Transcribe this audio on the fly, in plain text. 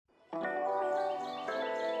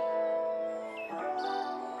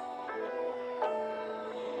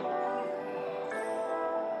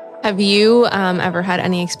Have you ever had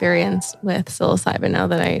any experience with psilocybin? Now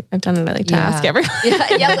that I've done it, I like to ask everyone.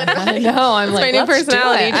 Yeah, literally. No, I'm It's like, my new let's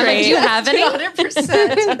personality do it. I'm like, trait. do you have any?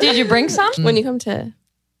 100%. Did you bring some? When you come to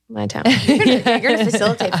my town, You're gonna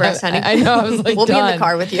facilitate for us, honey. I know. I was like, we'll be in done. the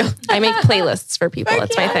car with you. I make playlists for people.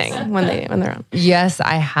 It's my thing when they're on. Yes,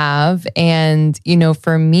 I have. And,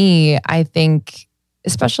 for me, I think,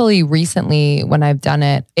 especially recently when I've done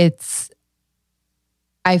it,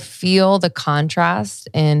 I feel the contrast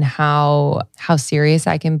in how serious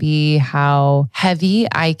I can be, how heavy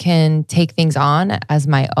I can take things on as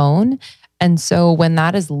my own. And so when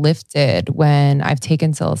that is lifted, when I've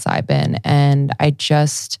taken psilocybin and I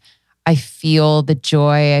feel the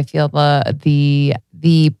joy, I feel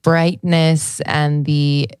the brightness and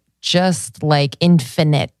the just like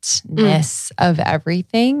infiniteness of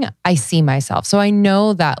everything, I see myself. So I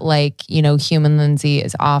know that human Lindsay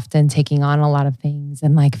is often taking on a lot of things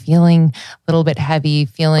and like feeling a little bit heavy,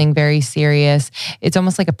 feeling very serious. It's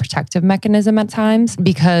almost like a protective mechanism at times,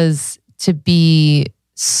 because to be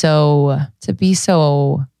so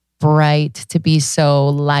bright, to be so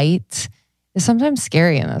light is sometimes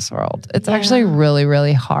scary in this world. It's actually really,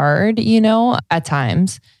 really hard, at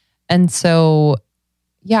times. And so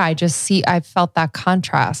I felt that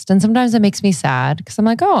contrast. And sometimes it makes me sad because I'm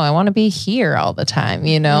like, oh, I want to be here all the time,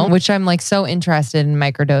 which I'm like so interested in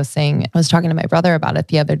microdosing. I was talking to my brother about it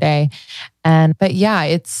the other day. But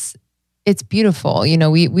it's beautiful.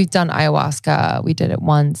 We've done ayahuasca. We did it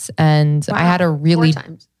once and I had a really... 4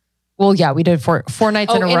 times. Well, yeah, we did four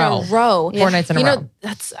nights in a row. 4 nights in a row.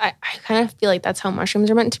 I kind of feel like that's how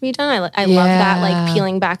mushrooms are meant to be done. I love that, like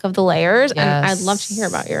peeling back of the layers. Yes. And I'd love to hear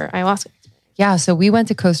about your ayahuasca. Yeah, so we went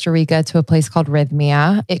to Costa Rica to a place called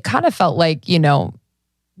Rhythmia. It kind of felt like,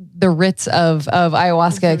 the Ritz of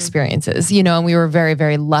ayahuasca experiences, and we were very,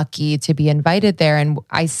 very lucky to be invited there. And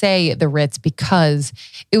I say the Ritz because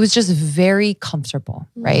it was just very comfortable,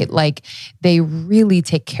 right? Like they really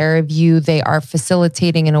take care of you. They are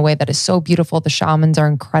facilitating in a way that is so beautiful. The shamans are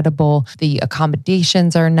incredible. The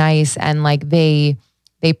accommodations are nice. And like they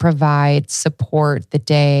provide support the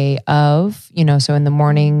day of, so in the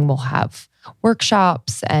morning we'll have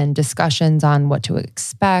workshops and discussions on what to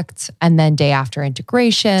expect. And then day after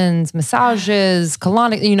integrations, massages,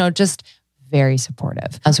 colonic, just very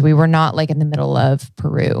supportive. And so we were not like in the middle of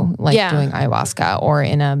Peru, doing ayahuasca or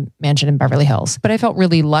in a mansion in Beverly Hills. But I felt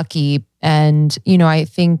really lucky. And, I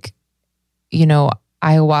think,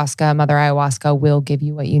 ayahuasca, Mother Ayahuasca will give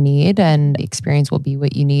you what you need and the experience will be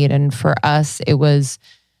what you need. And for us,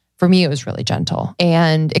 for me, it was really gentle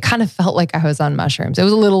and it kind of felt like I was on mushrooms. It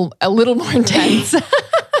was a little more intense,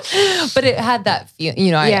 but it had that feel,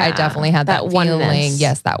 I definitely had that feeling. Oneness.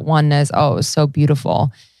 Yes, that oneness. Oh, it was so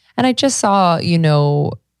beautiful. And I just saw,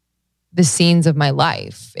 the scenes of my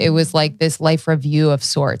life. It was like this life review of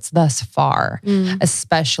sorts thus far,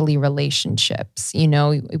 especially relationships.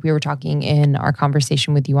 We were talking in our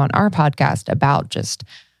conversation with you on our podcast about just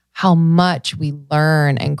how much we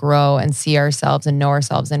learn and grow and see ourselves and know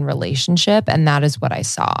ourselves in relationship. And that is what I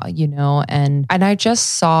saw, and I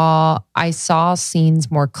saw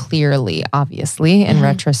scenes more clearly, obviously, in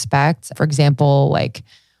retrospect. For example, like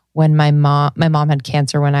when my mom had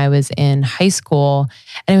cancer when I was in high school,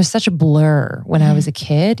 and it was such a blur when I was a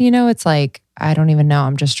kid, it's like, I don't even know.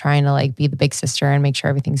 I'm just trying to like be the big sister and make sure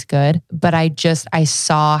everything's good. But I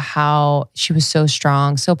saw how she was so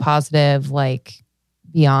strong, so positive, like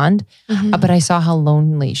beyond, but I saw how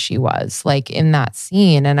lonely she was like in that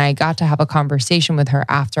scene. And I got to have a conversation with her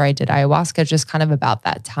after I did ayahuasca, just kind of about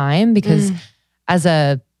that time, because as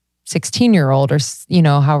a 16-year-old or,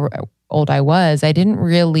 how old I was, I didn't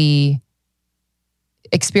really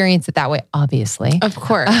experience it that way, obviously. Of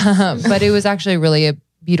course. But it was actually really a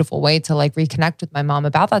beautiful way to like reconnect with my mom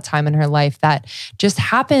about that time in her life that just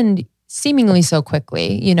happened seemingly so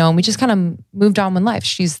quickly, and we just kind of moved on with life.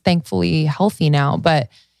 She's thankfully healthy now, but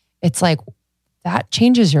it's like that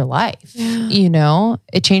changes your life,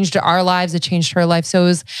 It changed our lives, it changed her life. So it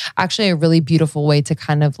was actually a really beautiful way to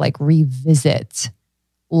kind of like revisit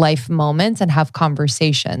life moments and have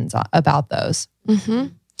conversations about those.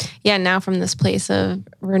 Yeah, now from this place of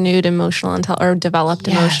renewed emotional developed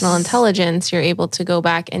emotional intelligence, you're able to go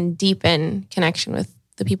back and deepen connection with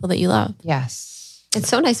the people that you love. Yes. It's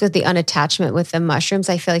so nice with the unattachment with the mushrooms.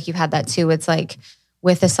 I feel like you've had that too. It's like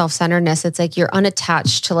with the self-centeredness, it's like you're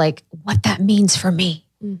unattached to like what that means for me.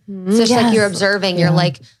 So it's like you're observing, you're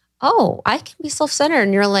like, oh, I can be self-centered.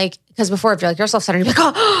 And you're like, because before if you're like, you're self-centered, you're like,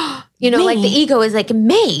 oh, like the ego is like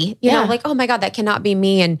me, you know, like, oh my God, that cannot be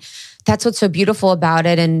me. And that's what's so beautiful about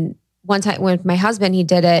it. And one time with my husband, he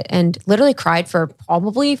did it and literally cried for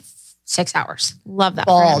probably 6 hours. Love that.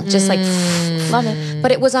 Bald, just like love it.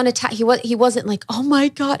 But it was unattached. He wasn't like, oh my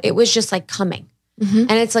God. It was just like coming.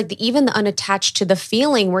 And it's like even the unattached to the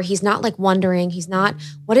feeling where he's not like wondering, he's not,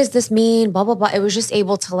 what does this mean? Blah, blah, blah. It was just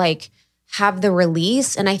able to like have the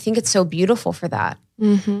release. And I think it's so beautiful for that.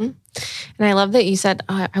 And I love that you said,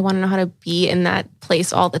 oh, I want to know how to be in that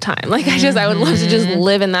place all the time. Like I would love to just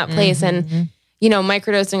live in that place. And, you know,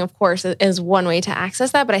 microdosing, of course, is one way to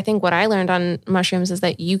access that. But I think what I learned on mushrooms is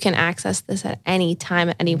that you can access this at any time,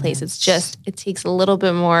 at any place. It's just, it takes a little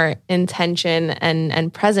bit more intention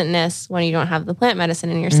and presentness when you don't have the plant medicine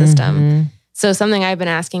in your system. So something I've been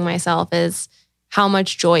asking myself is, how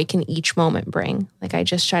much joy can each moment bring? Like I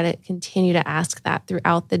just try to continue to ask that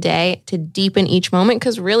throughout the day to deepen each moment.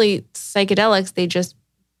 Because really psychedelics, they just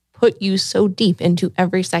put you so deep into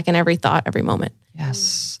every second, every thought, every moment.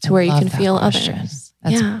 Yes. To where you can feel others.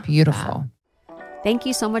 That's beautiful. Thank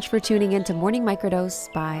you so much for tuning in to Morning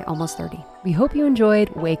Microdose by Almost 30. We hope you enjoyed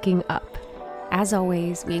waking up. As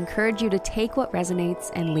always, we encourage you to take what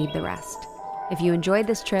resonates and leave the rest. If you enjoyed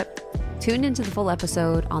this trip, tune into the full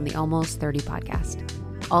episode on the Almost 30 podcast.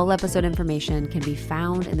 All episode information can be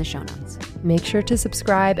found in the show notes. Make sure to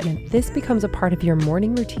subscribe, and if this becomes a part of your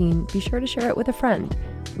morning routine, be sure to share it with a friend.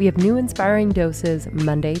 We have new inspiring doses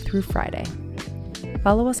Monday through Friday.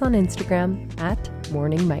 Follow us on Instagram at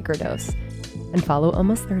Morning Microdose and follow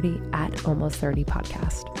Almost 30 at Almost 30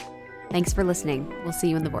 Podcast. Thanks for listening. We'll see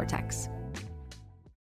you in the vortex.